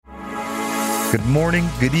Good morning,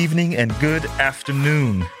 good evening, and good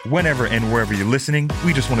afternoon. Whenever and wherever you're listening,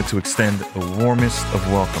 we just wanted to extend the warmest of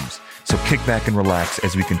welcomes. So kick back and relax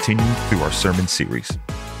as we continue through our sermon series.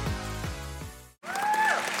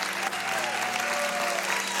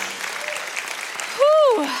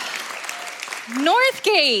 Whew.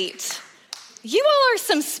 Northgate, you all are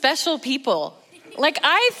some special people. Like,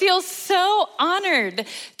 I feel so honored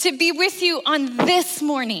to be with you on this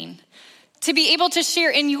morning, to be able to share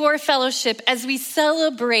in your fellowship as we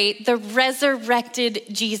celebrate the resurrected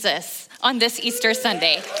Jesus on this Easter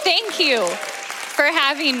Sunday. Thank you for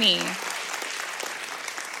having me.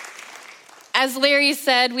 As Larry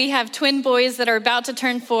said, we have twin boys that are about to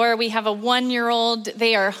turn 4. We have a 1-year-old.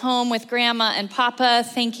 They are home with Grandma and Papa.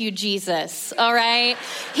 Thank you, Jesus. All right?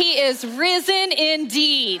 He is risen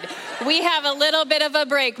indeed. We have a little bit of a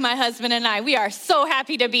break, my husband and I. We are so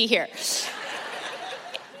happy to be here.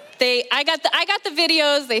 I got the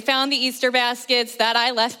videos. They found the Easter baskets that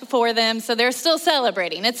I left before them, so they're still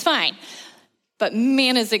celebrating. It's fine. But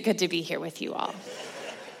man, is it good to be here with you all.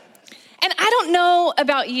 And I don't know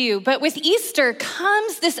about you, but with Easter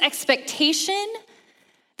comes this expectation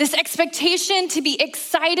to be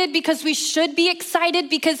excited because we should be excited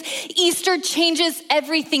because Easter changes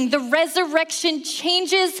everything. The resurrection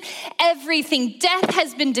changes everything. Death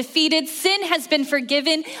has been defeated. Sin has been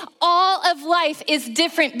forgiven. All of life is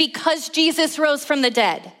different because Jesus rose from the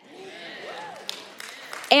dead.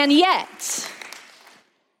 And yet,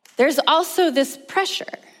 there's also this pressure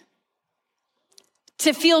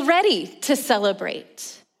to feel ready to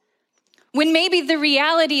celebrate, when maybe the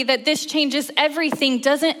reality that this changes everything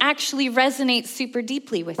doesn't actually resonate super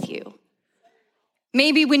deeply with you.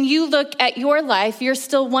 Maybe when you look at your life, you're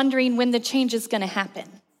still wondering when the change is going to happen.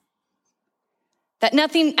 That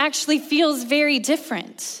nothing actually feels very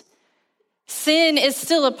different. Sin is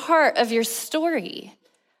still a part of your story.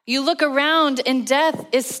 You look around and death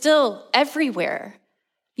is still everywhere.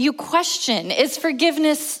 You question, is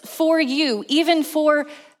forgiveness for you, even for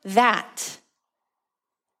that?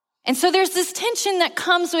 And so there's this tension that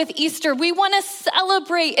comes with Easter. We want to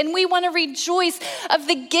celebrate and we want to rejoice of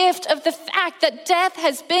the gift of the fact that death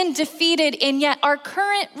has been defeated, and yet our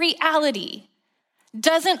current reality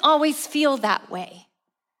doesn't always feel that way.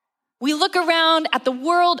 We look around at the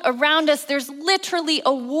world around us, there's literally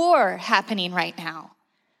a war happening right now.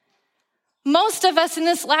 Most of us in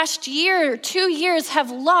this last year, 2 years, have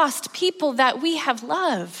lost people that we have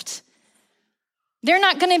loved. They're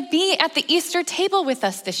not going to be at the Easter table with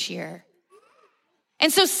us this year.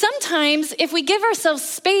 And so sometimes if we give ourselves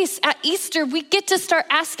space at Easter, we get to start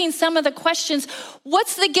asking some of the questions.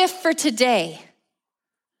 What's the gift for today?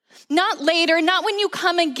 Not later, not when you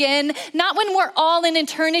come again, not when we're all in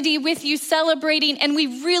eternity with you celebrating and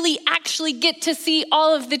we really actually get to see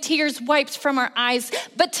all of the tears wiped from our eyes,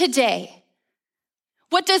 but today.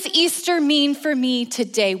 What does Easter mean for me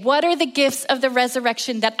today? What are the gifts of the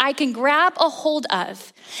resurrection that I can grab a hold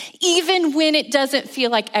of, even when it doesn't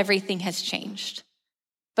feel like everything has changed?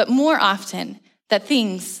 But more often, that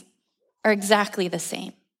things are exactly the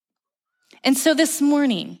same. And so this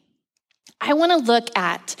morning, I want to look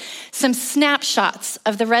at some snapshots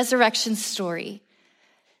of the resurrection story,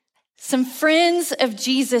 some friends of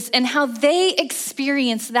Jesus and how they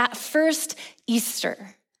experienced that first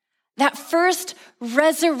Easter. That first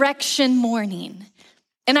resurrection morning.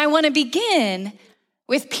 And I want to begin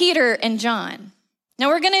with Peter and John. Now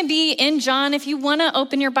we're going to be in John. If you want to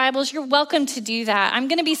open your Bibles, you're welcome to do that. I'm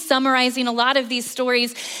going to be summarizing a lot of these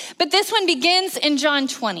stories, but this one begins in John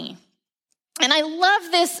 20. And I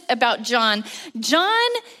love this about John. John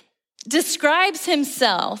describes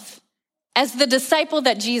himself as the disciple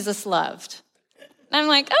that Jesus loved. And I'm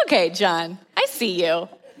like, okay, John, I see you.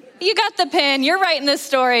 You got the pen, you're writing this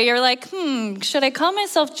story. You're like, should I call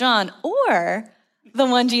myself John or the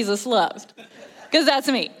one Jesus loved? Because that's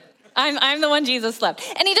me. I'm the one Jesus loved.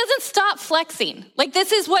 And he doesn't stop flexing. Like,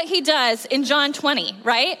 this is what he does in John 20,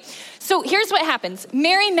 right? So here's what happens.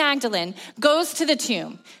 Mary Magdalene goes to the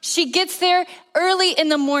tomb. She gets there early in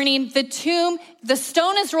the morning. The tomb, the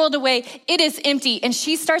stone is rolled away. It is empty. And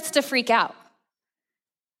she starts to freak out.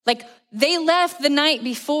 Like, they left the night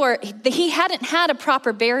before. He hadn't had a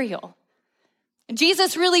proper burial.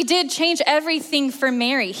 Jesus really did change everything for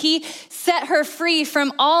Mary. He set her free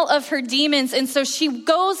from all of her demons. And so she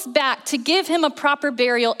goes back to give him a proper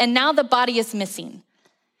burial. And now the body is missing.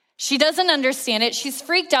 She doesn't understand it. She's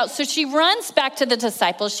freaked out. So she runs back to the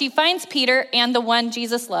disciples. She finds Peter and the one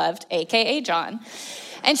Jesus loved, AKA John.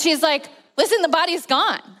 And she's like, listen, the body's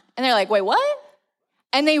gone. And they're like, wait, what?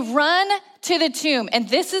 And they run to the tomb. And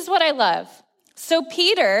this is what I love. So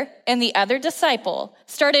Peter and the other disciple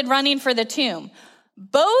started running for the tomb.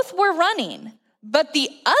 Both were running, But the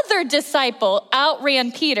other disciple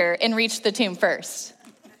outran Peter and reached the tomb first.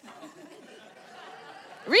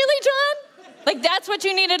 Really, John? Like, that's what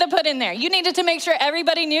you needed to put in there. You needed to make sure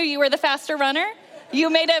everybody knew you were the faster runner. You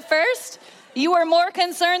made it first. You were more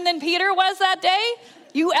concerned than Peter was that day.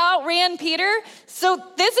 You outran Peter. So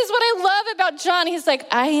this is what I love about John. He's like,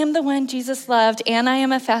 I am the one Jesus loved, and I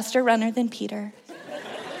am a faster runner than Peter.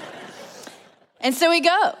 And so he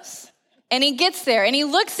goes, and he gets there, and he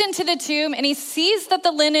looks into the tomb, and he sees that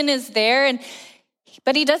the linen is there,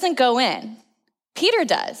 but he doesn't go in. Peter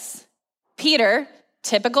does. Peter,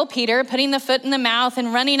 typical Peter, putting the foot in the mouth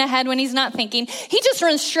and running ahead when he's not thinking. He just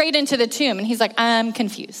runs straight into the tomb, and he's like, I'm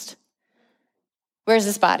confused. Where's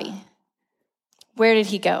his body? Where did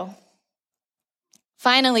he go?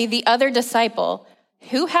 Finally, the other disciple,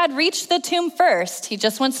 who had reached the tomb first, he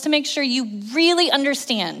just wants to make sure you really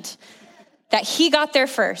understand that he got there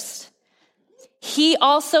first. He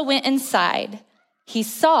also went inside. He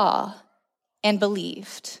saw and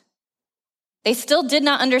believed. They still did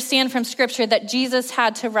not understand from Scripture that Jesus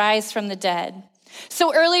had to rise from the dead.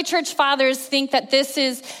 So early church fathers think that this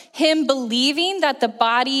is him believing that the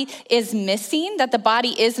body is missing, that the body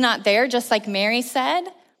is not there, just like Mary said.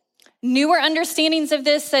 Newer understandings of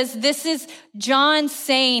this says this is John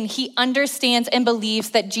saying he understands and believes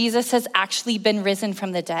that Jesus has actually been risen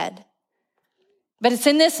from the dead. But it's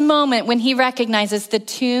in this moment when he recognizes the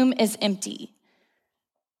tomb is empty.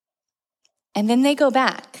 And then they go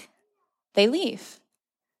back. They leave.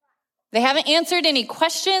 They haven't answered any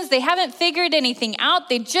questions. They haven't figured anything out.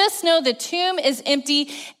 They just know the tomb is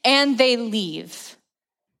empty and they leave.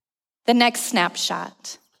 The next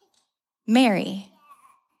snapshot. Mary,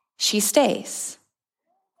 she stays.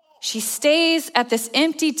 She stays at this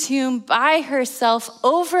empty tomb by herself,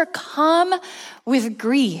 overcome with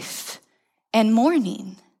grief and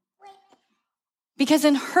mourning. Because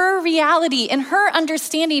in her reality, in her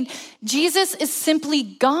understanding, Jesus is simply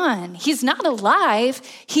gone. He's not alive,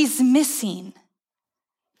 he's missing.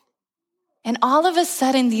 And all of a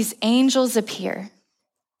sudden, these angels appear.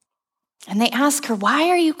 And they ask her, why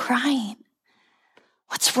are you crying?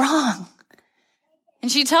 What's wrong?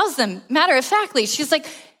 And she tells them, matter-of-factly, she's like,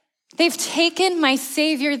 they've taken my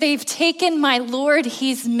Savior, they've taken my Lord,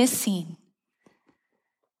 he's missing.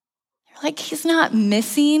 They're like, he's not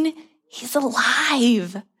missing, he's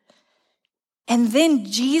alive. And then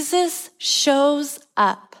Jesus shows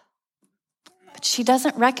up, but she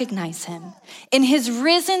doesn't recognize him. In his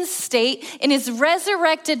risen state, in his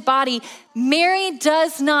resurrected body, Mary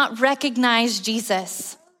does not recognize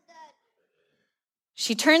Jesus.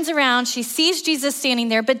 She turns around, she sees Jesus standing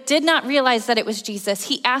there, but did not realize that it was Jesus.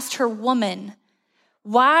 He asked her, woman,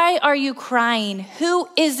 why are you crying? Who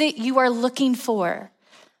is it you are looking for?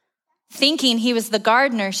 Thinking he was the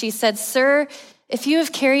gardener, she said, sir, if you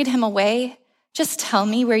have carried him away, just tell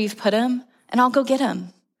me where you've put him and I'll go get him.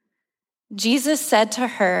 Jesus said to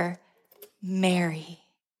her, Mary.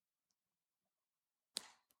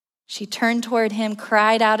 She turned toward him,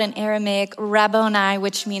 cried out in Aramaic, Rabboni,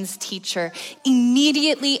 which means teacher.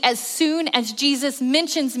 Immediately, as soon as Jesus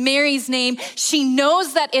mentions Mary's name, she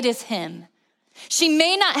knows that it is him. She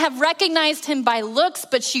may not have recognized him by looks,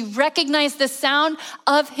 but she recognized the sound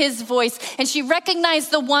of his voice, and she recognized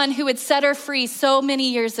the one who had set her free so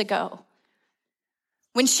many years ago.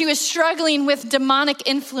 When she was struggling with demonic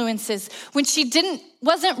influences, when she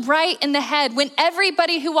wasn't right in the head, when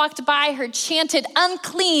everybody who walked by her chanted,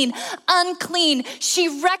 unclean, unclean,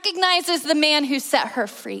 she recognizes the man who set her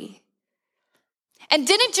free. And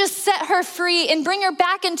didn't just set her free and bring her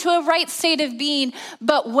back into a right state of being,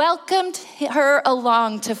 but welcomed her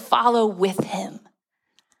along to follow with him.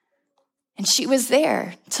 And she was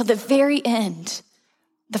there till the very end,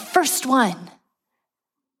 the first one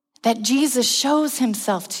that Jesus shows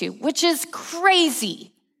himself to, which is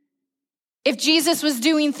crazy. If Jesus was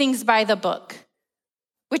doing things by the book,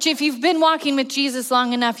 which if you've been walking with Jesus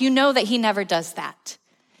long enough, you know that he never does that.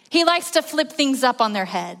 He likes to flip things up on their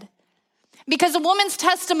head because a woman's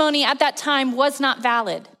testimony at that time was not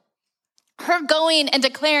valid. Her going and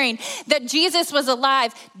declaring that Jesus was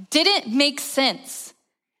alive didn't make sense.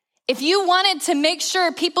 If you wanted to make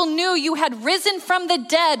sure people knew you had risen from the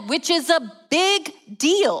dead, which is a big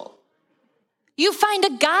deal, you find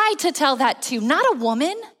a guy to tell that to, not a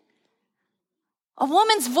woman. A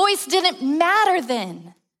woman's voice didn't matter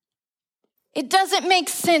then. It doesn't make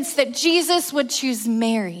sense that Jesus would choose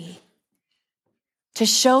Mary to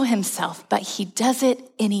show himself, but he does it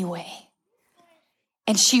anyway.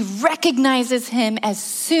 And she recognizes him as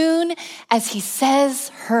soon as he says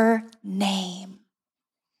her name.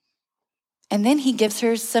 And then he gives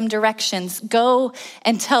her some directions. Go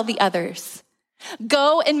and tell the others.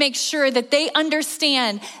 Go and make sure that they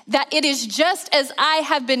understand that it is just as I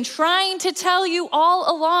have been trying to tell you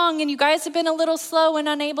all along, and you guys have been a little slow and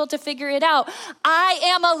unable to figure it out. I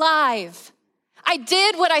am alive. I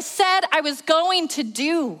did what I said I was going to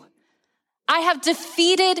do. I have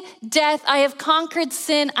defeated death. I have conquered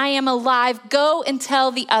sin. I am alive. Go and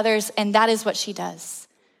tell the others. And that is what she does.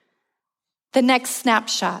 The next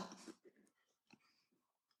snapshot.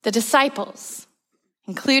 The disciples,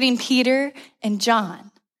 including Peter and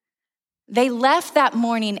John, they left that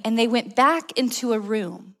morning and they went back into a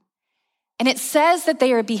room. And it says that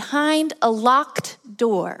they are behind a locked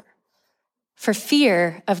door for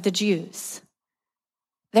fear of the Jews.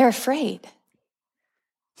 They're afraid.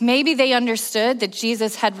 Maybe they understood that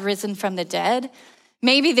Jesus had risen from the dead.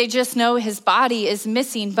 Maybe they just know his body is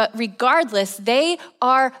missing, but regardless, they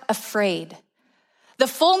are afraid. The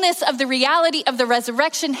fullness of the reality of the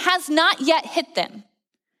resurrection has not yet hit them.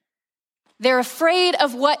 They're afraid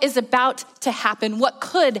of what is about to happen, what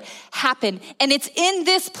could happen. And it's in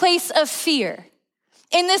this place of fear,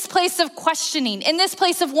 in this place of questioning, in this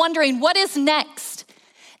place of wondering what is next,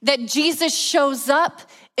 that Jesus shows up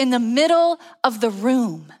in the middle of the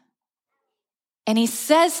room. And he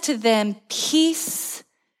says to them, "Peace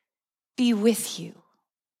be with you."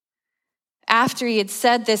 After he had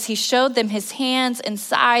said this, he showed them his hands and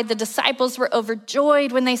side. The disciples were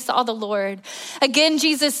overjoyed when they saw the Lord. Again,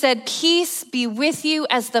 Jesus said, "Peace be with you.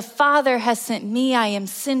 As the Father has sent me, I am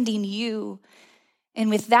sending you." And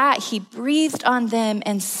with that, he breathed on them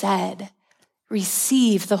and said,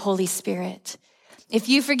 "Receive the Holy Spirit. If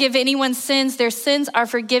you forgive anyone's sins, their sins are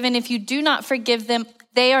forgiven. If you do not forgive them,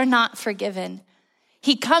 they are not forgiven."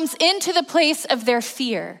 He comes into the place of their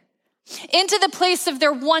fear, into the place of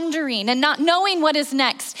their wondering and not knowing what is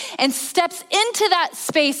next, and steps into that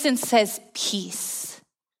space and says, "Peace.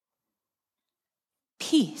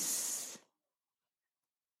 Peace."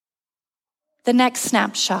 The next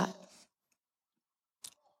snapshot.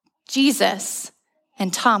 Jesus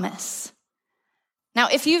and Thomas. Now,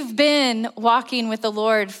 if you've been walking with the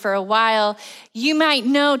Lord for a while, you might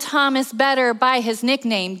know Thomas better by his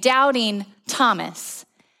nickname, Doubting Thomas.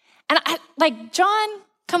 And John,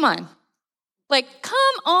 come on.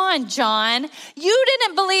 Come on, John. You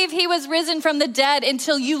didn't believe he was risen from the dead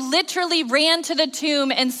until you literally ran to the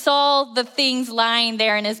tomb and saw the things lying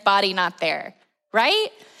there and his body not there,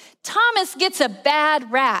 right? Thomas gets a bad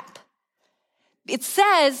rap. It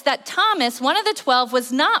says that Thomas, one of the 12,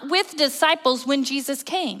 was not with disciples when Jesus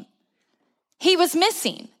came. He was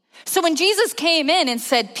missing. So when Jesus came in and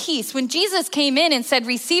said peace, when Jesus came in and said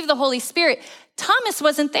receive the Holy Spirit, Thomas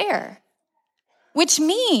wasn't there, which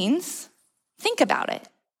means, think about it,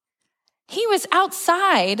 he was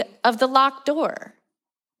outside of the locked door.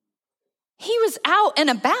 He was out and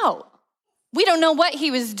about. We don't know what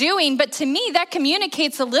he was doing, but to me, that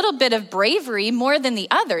communicates a little bit of bravery more than the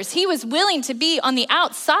others. He was willing to be on the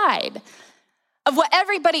outside of what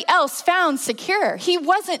everybody else found secure. He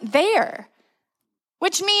wasn't there,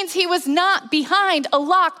 which means he was not behind a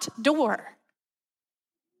locked door.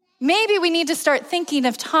 Maybe we need to start thinking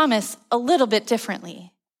of Thomas a little bit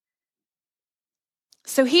differently.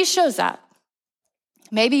 So he shows up.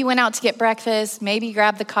 Maybe he went out to get breakfast, maybe he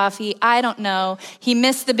grabbed the coffee, I don't know. He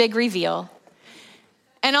missed the big reveal.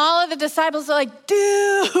 And all of the disciples are like,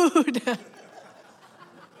 dude,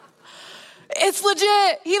 it's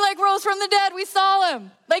legit. He rose from the dead. We saw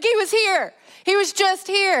him. He was here. He was just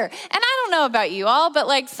here. And I don't know about you all,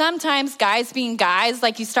 but sometimes guys being guys,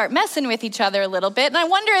 you start messing with each other a little bit. And I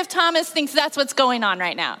wonder if Thomas thinks that's what's going on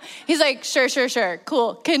right now. He's like, sure,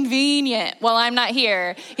 cool, convenient. Well, I'm not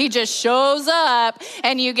here. He just shows up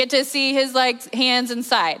and you get to see his hands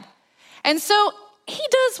inside. And so he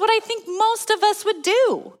does what I think most of us would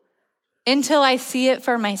do until I see it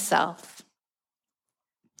for myself.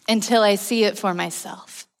 Until I see it for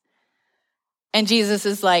myself. And Jesus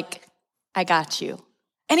is like, I got you.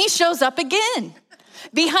 And he shows up again.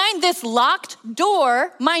 Behind this locked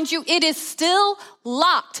door, mind you, it is still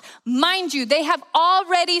locked. Mind you, they have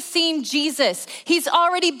already seen Jesus. He's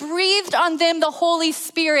already breathed on them the Holy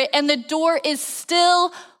Spirit, and the door is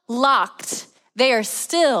still locked. They are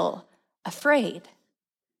still afraid.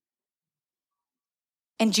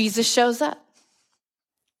 And Jesus shows up.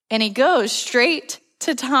 And he goes straight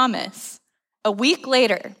to Thomas. A week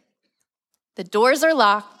later, the doors are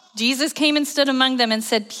locked. Jesus came and stood among them and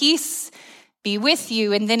said, "Peace be with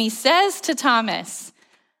you." And then he says to Thomas,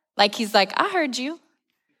 he's like, I heard you.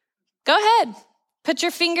 Go ahead. Put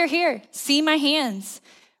your finger here. See my hands.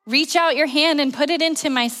 Reach out your hand and put it into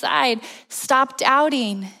my side. Stop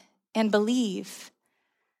doubting and believe.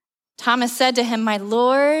 Thomas said to him, "My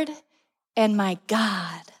Lord and my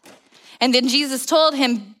God." And then Jesus told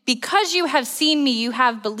him, because you have seen me, you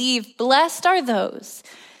have believed. Blessed are those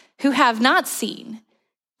who have not seen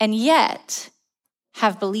and yet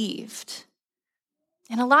have believed.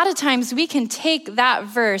 And a lot of times we can take that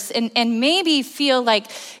verse and maybe feel like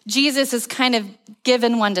Jesus is kind of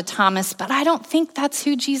given one to Thomas, but I don't think that's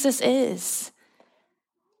who Jesus is.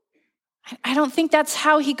 I don't think that's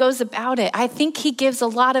how he goes about it. I think he gives a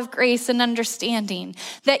lot of grace and understanding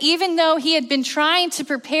that even though he had been trying to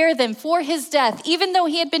prepare them for his death, even though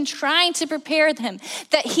he had been trying to prepare them,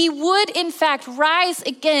 that he would in fact rise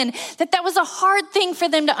again, that was a hard thing for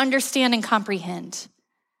them to understand and comprehend.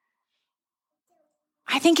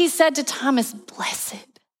 I think he said to Thomas,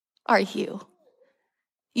 blessed are you.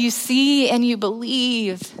 You see and you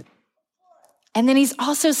believe. And then he's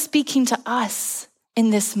also speaking to us in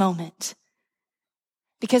this moment.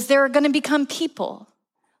 Because there are going to become people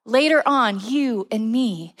later on, you and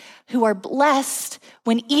me, who are blessed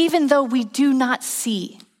when even though we do not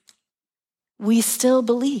see, we still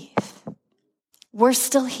believe. We're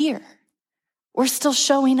still here. We're still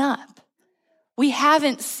showing up. We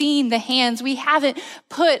haven't seen the hands. We haven't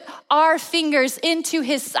put our fingers into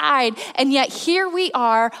his side. And yet here we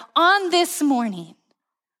are on this morning,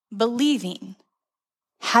 believing,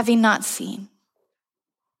 having not seen.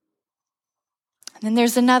 And then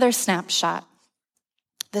there's another snapshot.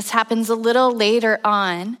 This happens a little later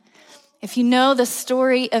on. If you know the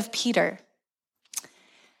story of Peter,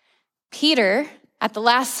 at the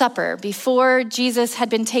Last Supper, before Jesus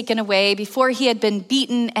had been taken away, before he had been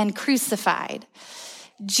beaten and crucified,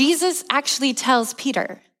 Jesus actually tells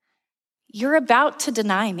Peter, you're about to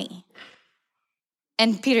deny me.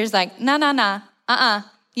 And Peter's like, no,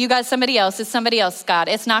 you got somebody else. It's somebody else, God.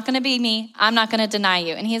 It's not going to be me. I'm not going to deny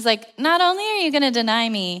you. And he's like, not only are you going to deny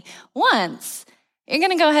me once, you're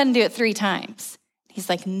going to go ahead and do it 3 times. He's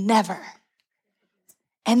like, never.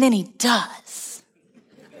 And then he does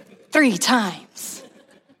 3 times.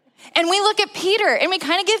 And we look at Peter and we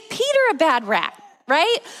kind of give Peter a bad rap,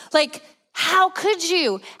 right? Like, how could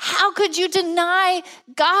you? How could you deny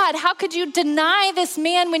God? How could you deny this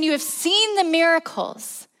man when you have seen the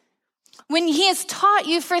miracles? When he has taught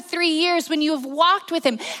you for 3 years, when you have walked with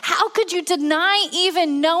him, how could you deny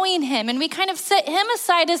even knowing him? And we kind of set him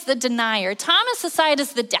aside as the denier, Thomas aside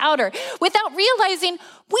as the doubter, without realizing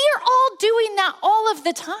we are all doing that all of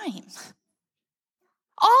the time.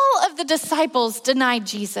 All of the disciples denied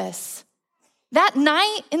Jesus. That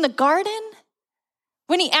night in the garden,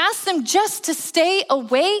 when he asked them just to stay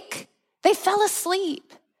awake, they fell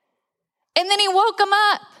asleep. And then he woke them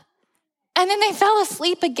up, and then they fell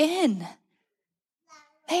asleep again.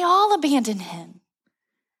 They all abandoned him.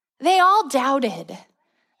 They all doubted.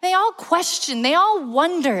 They all questioned. They all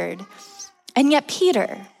wondered. And yet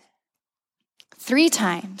Peter, 3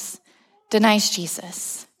 times, denies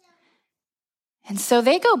Jesus. And so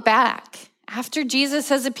they go back after Jesus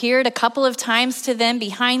has appeared a couple of times to them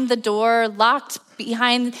behind the door, locked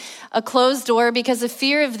behind a closed door because of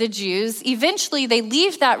fear of the Jews. Eventually they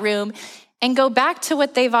leave that room and go back to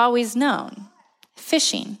what they've always known,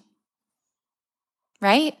 fishing,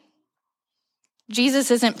 right?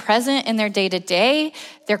 Jesus isn't present in their day-to-day.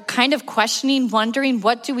 They're kind of questioning, wondering,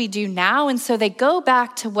 what do we do now? And so they go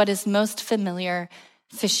back to what is most familiar,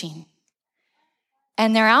 fishing.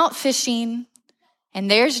 And they're out fishing, and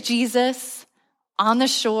there's Jesus on the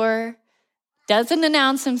shore, doesn't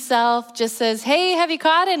announce himself, just says, hey, have you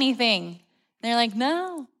caught anything? And they're like,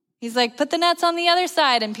 no. He's like, put the nets on the other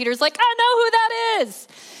side. And Peter's like, I know who that is.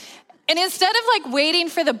 And instead of like waiting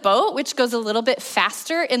for the boat, which goes a little bit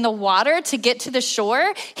faster in the water to get to the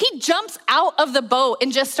shore, he jumps out of the boat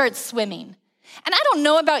and just starts swimming. And I don't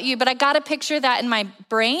know about you, but I got to picture that in my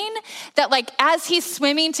brain, that like as he's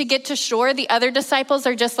swimming to get to shore, the other disciples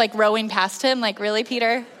are just like rowing past him, like, really,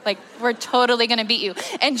 Peter? Like, we're totally going to beat you.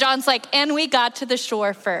 And John's like, and we got to the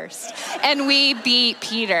shore first, and we beat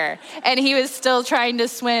Peter. And he was still trying to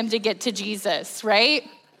swim to get to Jesus, right?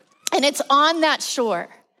 And it's on that shore.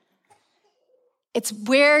 It's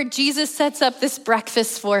where Jesus sets up this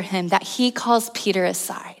breakfast for him that he calls Peter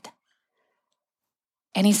aside.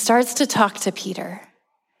 And he starts to talk to Peter.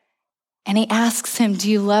 And he asks him,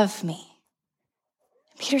 do you love me?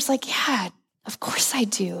 Peter's like, yeah, of course I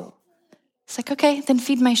do. He's like, okay, then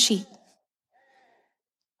feed my sheep.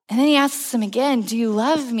 And then he asks him again, do you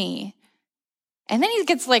love me? And then he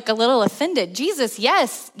gets like a little offended. Jesus,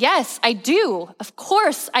 yes, I do. Of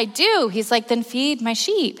course I do. He's like, then feed my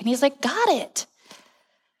sheep. And he's like, got it.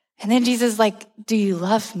 And then Jesus is like, do you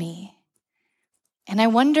love me? And I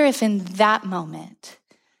wonder if in that moment,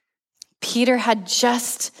 Peter had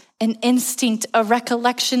just an instinct, a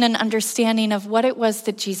recollection and understanding of what it was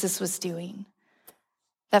that Jesus was doing.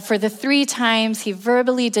 that for the 3 times he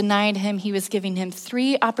verbally denied him, he was giving him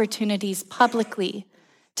 3 opportunities publicly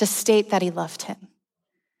to state that he loved him.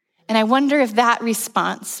 And I wonder if that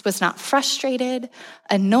response was not frustrated,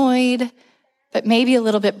 annoyed, but maybe a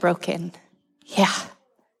little bit broken. Yeah,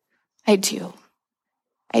 I do.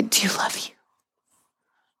 I do love you.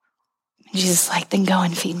 And Jesus is like, then go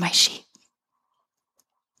and feed my sheep.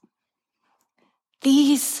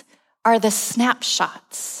 These are the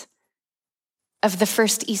snapshots of the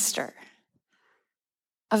first Easter,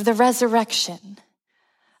 of the resurrection,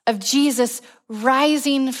 of Jesus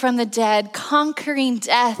rising from the dead, conquering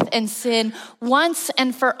death and sin once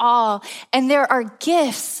and for all. And there are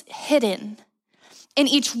gifts hidden in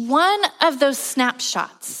each one of those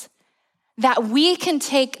snapshots that we can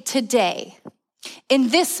take today, in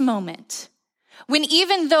this moment, when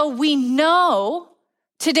even though we know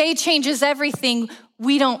today changes everything,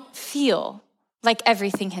 we don't feel like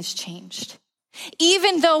everything has changed.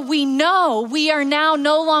 Even though we know we are now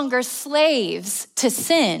no longer slaves to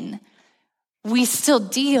sin, we still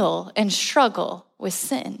deal and struggle with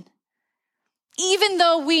sin. Even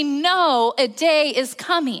though we know a day is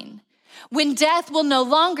coming when death will no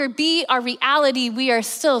longer be our reality, we are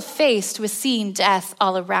still faced with seeing death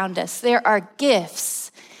all around us. There are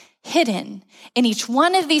gifts hidden in each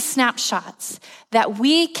one of these snapshots that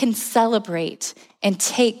we can celebrate and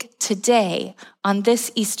take today on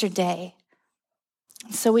this Easter day.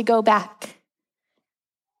 So we go back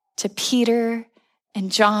to Peter and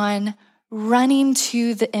John running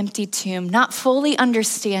to the empty tomb, not fully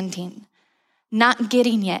understanding, not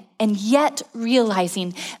getting it, and yet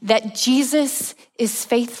realizing that Jesus is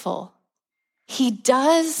faithful. He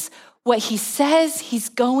does what he says he's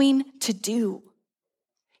going to do.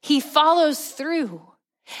 He follows through.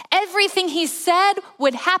 Everything he said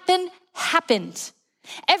would happen, happened.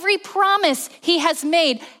 Every promise he has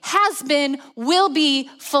made has been, will be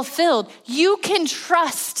fulfilled. You can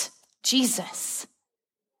trust Jesus.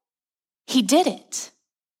 He did it.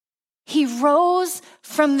 He rose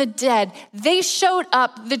from the dead. They showed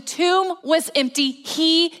up. The tomb was empty.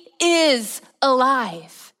 He is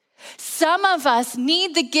alive. Some of us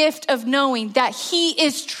need the gift of knowing that he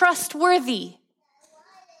is trustworthy,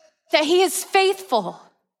 that he is faithful.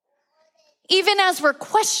 Even as we're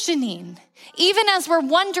questioning, even as we're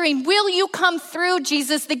wondering, will you come through,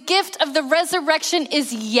 Jesus? The gift of the resurrection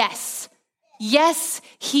is yes. Yes,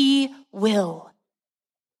 he will.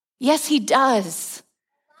 Yes, he does.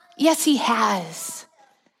 Yes, he has.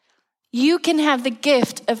 You can have the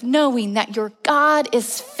gift of knowing that your God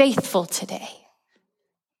is faithful today.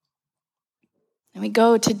 And we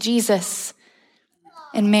go to Jesus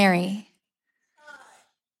and Mary.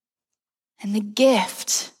 And the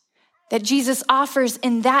gift that Jesus offers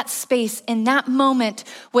in that space, in that moment,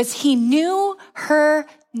 was he knew her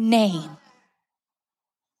name.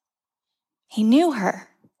 He knew her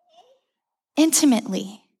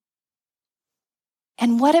intimately.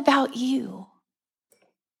 And what about you?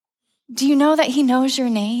 Do you know that he knows your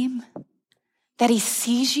name? That he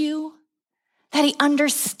sees you? That he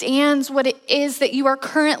understands what it is that you are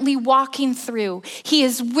currently walking through? He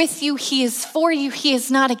is with you. He is for you. He is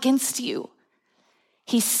not against you.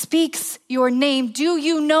 He speaks your name. Do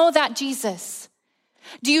you know that Jesus?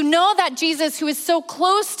 Do you know that Jesus who is so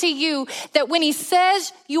close to you that when he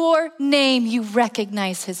says your name, you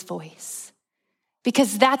recognize his voice?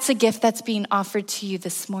 Because that's a gift that's being offered to you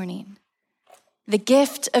this morning. The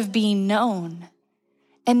gift of being known.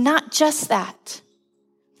 And not just that,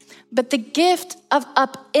 but the gift of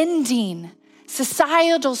upending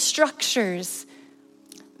societal structures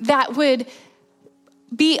that would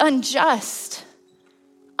be unjust,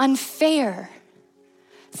 unfair,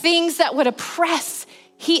 things that would oppress.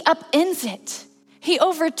 He upends it. He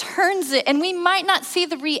overturns it. And we might not see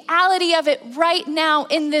the reality of it right now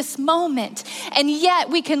in this moment. And yet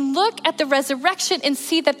we can look at the resurrection and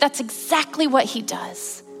see that that's exactly what he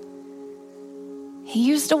does. He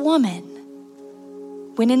used a woman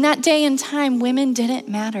when in that day and time, women didn't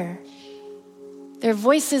matter. Their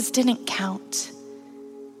voices didn't count.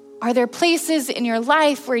 Are there places in your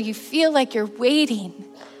life where you feel like you're waiting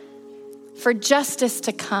for justice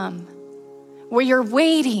to come, where you're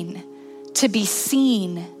waiting to be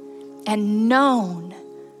seen and known,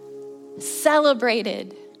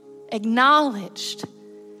 celebrated, acknowledged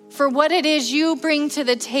for what it is you bring to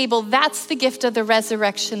the table? That's the gift of the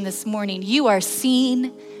resurrection this morning. You are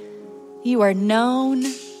seen, you are known,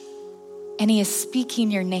 and he is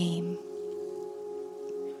speaking your name.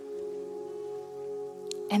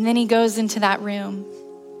 And then he goes into that room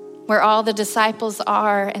where all the disciples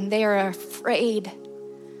are, and they are afraid.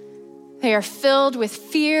 They are filled with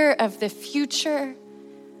fear of the future.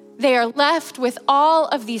 They are left with all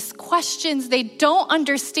of these questions. They don't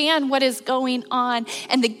understand what is going on.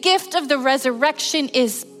 And the gift of the resurrection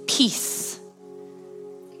is peace.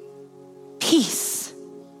 Peace.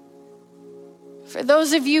 For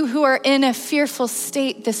those of you who are in a fearful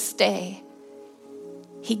state this day,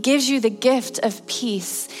 he gives you the gift of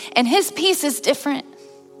peace. And his peace is different.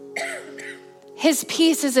 His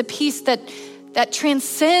peace is a peace that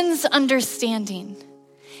transcends understanding.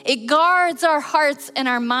 It guards our hearts and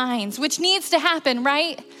our minds, which needs to happen,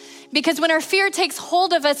 right? Because when our fear takes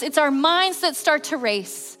hold of us, it's our minds that start to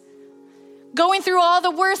race, going through all the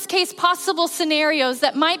worst case possible scenarios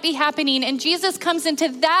that might be happening. And Jesus comes into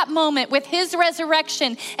that moment with his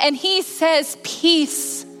resurrection and he says,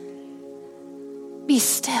 peace, be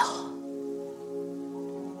still.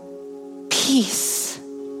 Peace,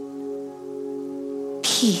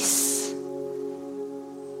 peace.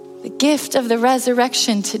 The gift of the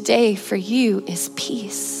resurrection today for you is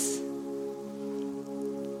peace.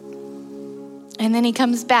 And then he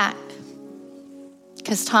comes back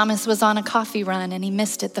because Thomas was on a coffee run and he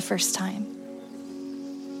missed it the first time.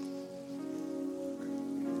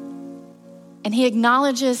 And he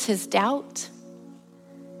acknowledges his doubt.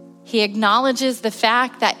 He acknowledges the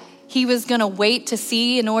fact that he was going to wait to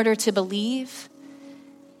see in order to believe.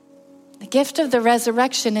 The gift of the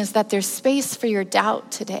resurrection is that there's space for your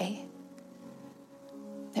doubt today.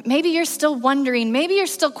 That maybe you're still wondering, maybe you're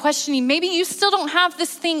still questioning, maybe you still don't have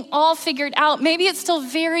this thing all figured out. Maybe it's still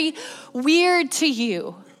very weird to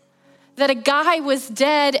you that a guy was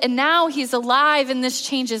dead and now he's alive and this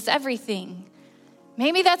changes everything.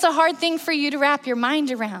 Maybe that's a hard thing for you to wrap your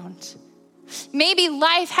mind around. Maybe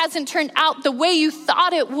life hasn't turned out the way you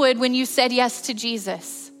thought it would when you said yes to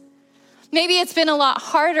Jesus. Maybe it's been a lot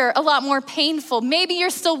harder, a lot more painful. Maybe you're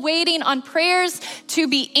still waiting on prayers to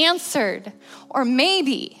be answered. Or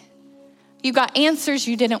maybe you got answers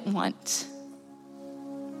you didn't want.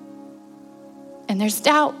 And there's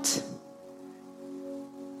doubt.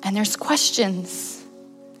 And there's questions.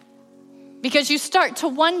 Because you start to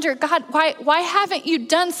wonder, God, why haven't you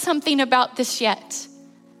done something about this yet?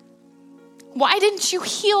 Why didn't you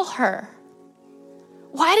heal her?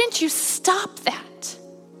 Why didn't you stop that?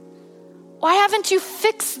 Why haven't you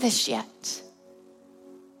fixed this yet?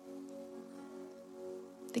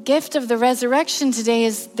 The gift of the resurrection today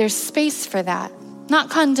is there's space for that. Not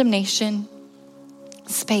condemnation,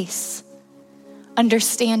 space,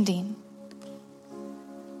 understanding.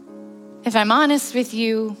 If I'm honest with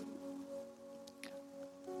you,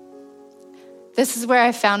 this is where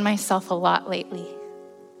I found myself a lot lately.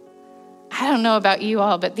 I don't know about you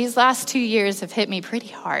all, but these last 2 years have hit me pretty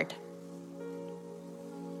hard.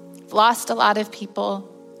 I've lost a lot of people.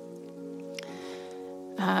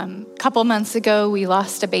 A couple months ago, we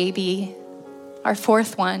lost a baby, our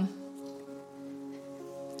fourth one.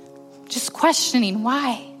 Just questioning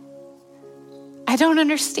why. I don't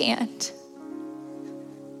understand.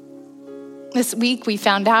 This week, we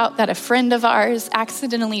found out that a friend of ours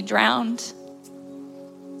accidentally drowned,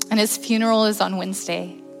 and his funeral is on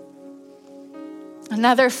Wednesday.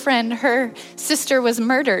 Another friend, her sister was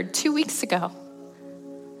murdered 2 weeks ago.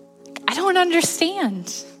 I don't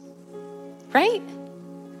understand, right?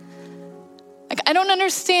 I don't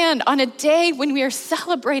understand on a day when we are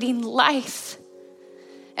celebrating life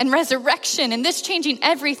and resurrection and this changing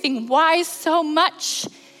everything, why so much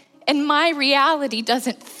in my reality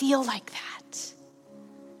doesn't feel like that.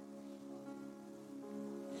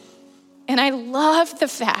 And I love the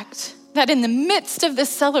fact that in the midst of this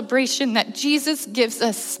celebration that Jesus gives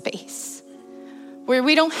us space where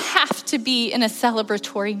we don't have to be in a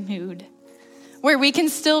celebratory mood, where we can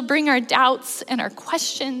still bring our doubts and our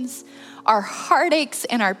questions, our heartaches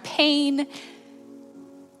and our pain.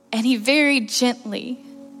 And he very gently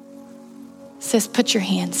says, put your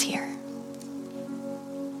hands here.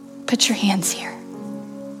 Put your hands here.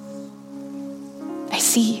 I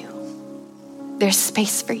see you. There's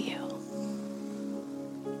space for you.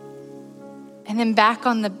 And then back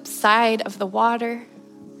on the side of the water,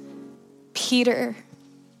 Peter,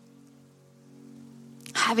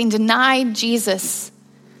 having denied Jesus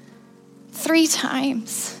 3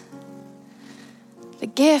 times, the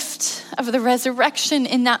gift of the resurrection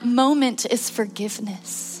in that moment is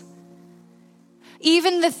forgiveness.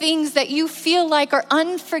 Even the things that you feel like are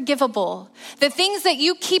unforgivable, the things that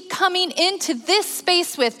you keep coming into this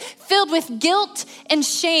space with, filled with guilt and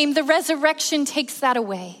shame, the resurrection takes that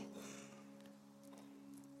away.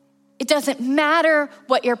 It doesn't matter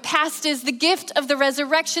what your past is. The gift of the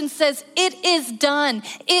resurrection says it is done.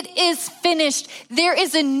 It is finished. There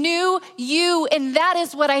is a new you, and that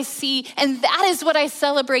is what I see, and that is what I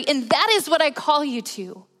celebrate, and that is what I call you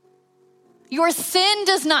to. Your sin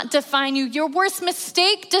does not define you. Your worst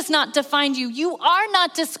mistake does not define you. You are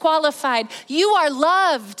not disqualified. You are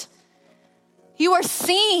loved. You are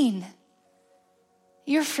seen.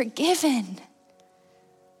 You're forgiven.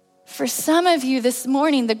 For some of you this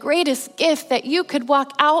morning, the greatest gift that you could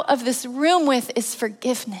walk out of this room with is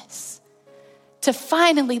forgiveness. To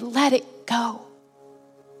finally let it go.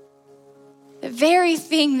 The very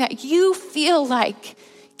thing that you feel like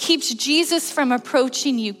keeps Jesus from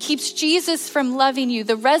approaching you, keeps Jesus from loving you,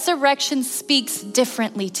 the resurrection speaks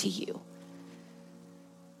differently to you.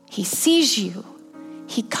 He sees you.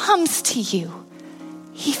 He comes to you.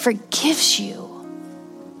 He forgives you.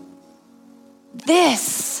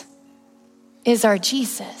 This is our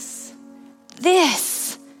Jesus.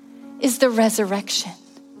 This is the resurrection.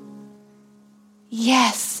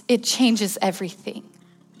 Yes, it changes everything.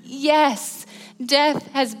 Yes,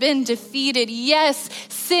 death has been defeated. Yes,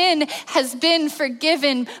 sin has been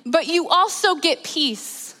forgiven, but you also get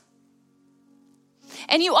peace.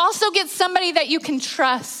 And you also get somebody that you can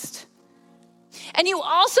trust. And you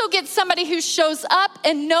also get somebody who shows up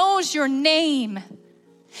and knows your name.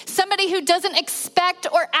 Somebody who doesn't expect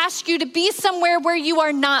or ask you to be somewhere where you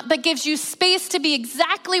are not, but gives you space to be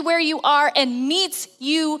exactly where you are and meets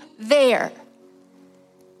you there.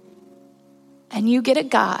 And you get a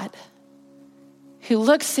God who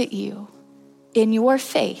looks at you in your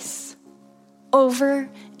face over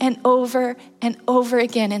and over and over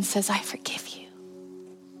again and says, I forgive you.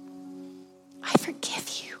 I forgive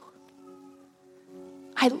you.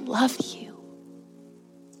 I love you.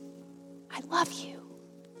 I love you.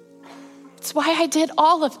 It's why I did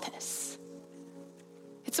all of this.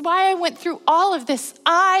 It's why I went through all of this.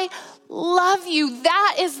 I love you.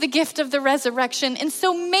 That is the gift of the resurrection. And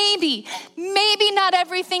so maybe not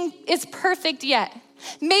everything is perfect yet.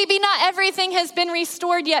 Maybe not everything has been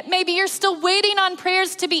restored yet. Maybe you're still waiting on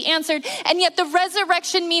prayers to be answered. And yet the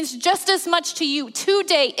resurrection means just as much to you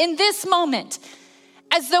today, in this moment,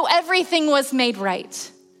 as though everything was made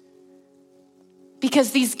right.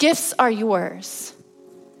 Because these gifts are yours.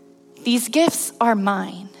 These gifts are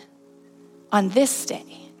mine on this day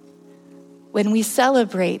when we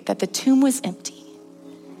celebrate that the tomb was empty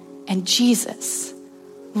and Jesus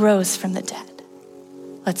rose from the dead.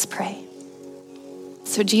 Let's pray.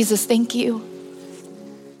 So Jesus, thank you.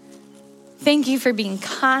 Thank you for being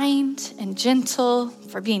kind and gentle,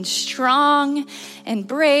 for being strong and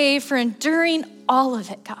brave, for enduring all of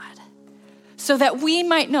it, God, so that we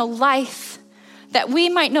might know life, that we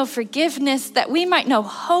might know forgiveness, that we might know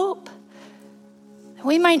hope, that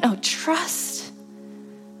we might know trust.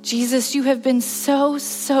 Jesus, you have been so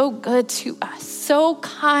good to us, so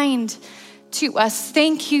kind to us.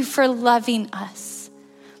 Thank you for loving us.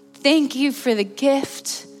 Thank you for the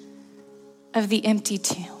gift of the empty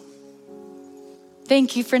tomb.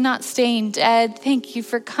 Thank you for not staying dead. Thank you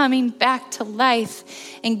for coming back to life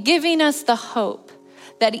and giving us the hope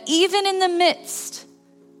that even in the midst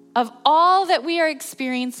of all that we are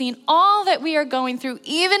experiencing, all that we are going through,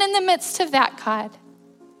 even in the midst of that, God,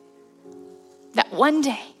 that one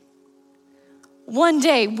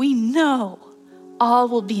day we know all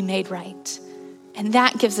will be made right. And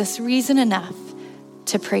that gives us reason enough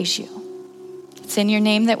to praise you. It's in your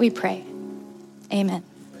name that we pray. Amen.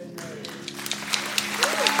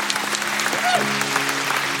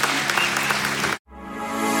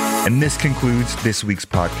 And this concludes this week's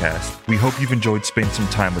podcast. We hope you've enjoyed spending some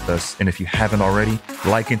time with us. And if you haven't already,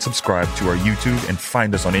 like and subscribe to our YouTube and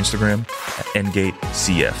find us on Instagram at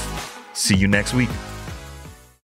EndgateCF. See you next week.